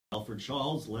Alfred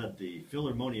Scholz led the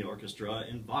Philharmonia Orchestra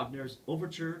in Wagner's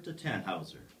Overture to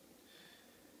Tannhauser.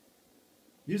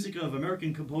 Music of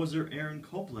American composer Aaron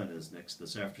Copland is next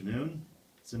this afternoon.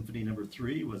 Symphony No.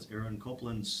 3 was Aaron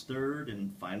Copland's third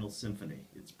and final symphony,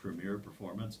 its premiere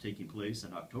performance taking place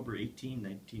on October 18,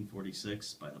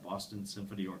 1946 by the Boston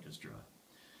Symphony Orchestra.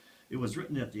 It was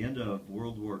written at the end of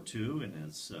World War II and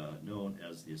is known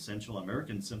as the essential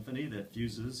American symphony that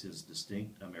fuses his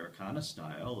distinct Americana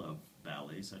style of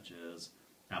ballet such as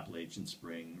Appalachian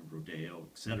Spring, Rodeo,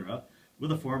 etc.,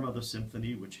 with a form of the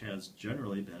symphony which has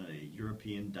generally been a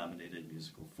European-dominated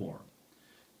musical form.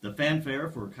 The fanfare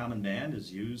for Common Man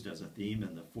is used as a theme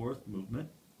in the fourth movement.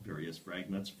 Various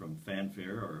fragments from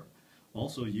fanfare are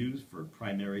also used for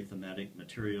primary thematic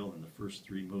material in the first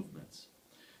three movements.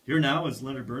 Here now is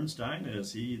Leonard Bernstein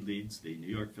as he leads the New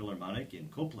York Philharmonic in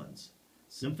Copland's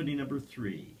Symphony No.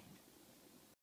 3.